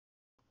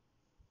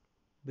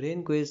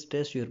Brain quiz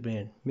test your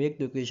brain. Make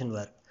the equation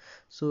work.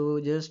 So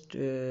just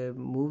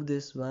move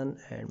this one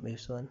and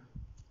this one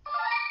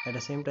at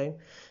the same time.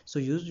 So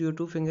use your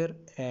two finger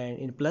and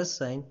in plus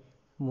sign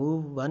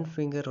move one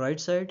finger right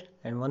side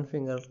and one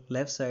finger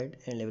left side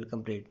and level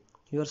complete.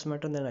 You are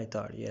smarter than I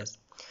thought. Yes.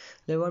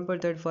 Level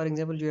 1.3, for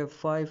example, you have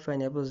 5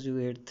 pineapples, you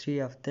ate 3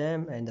 of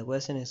them, and the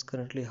question is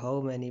currently how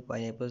many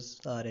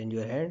pineapples are in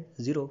your hand?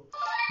 0.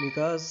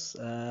 Because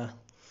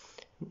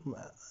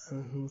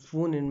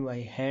phone in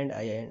my hand,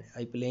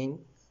 I playing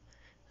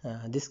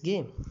this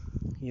game.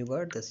 You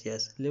got this.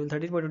 Yes. Level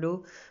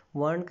 13.2,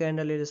 one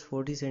candle is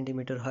 40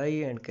 centimeter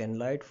high and can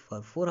light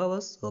for 4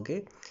 hours.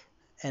 Okay.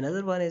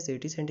 Another one is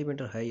 80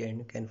 centimeter high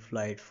and can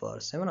fly for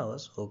 7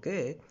 hours.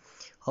 Okay.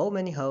 How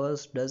many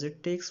hours does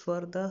it takes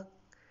for the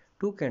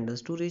two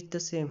candles to reach the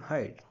same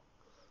height?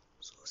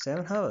 So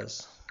 7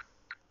 hours.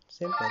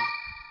 Simple.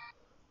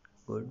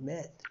 Good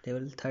math.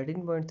 Level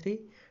 13.3,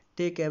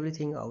 take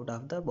everything out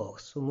of the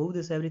box. So move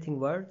this everything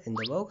word in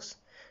the box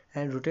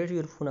and rotate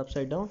your phone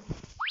upside down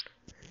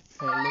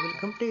and level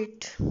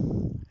complete.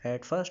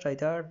 At first I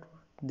thought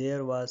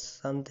there was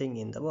something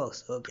in the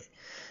box. Okay.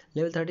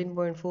 Level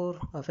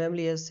 13.4, a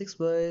family has 6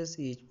 boys.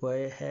 Each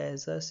boy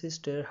has a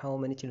sister. How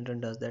many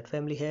children does that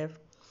family have?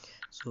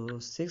 So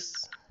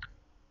 6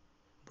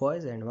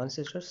 boys and 1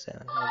 sister,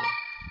 7. Okay.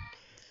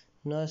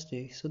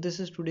 Nasty. So this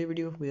is today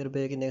video. We are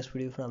back in next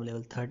video from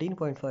level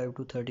 13.5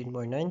 to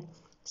 13.9.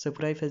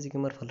 Subscribe Fazie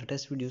Gamer for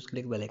latest videos.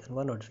 Click bell icon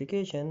for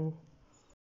notification.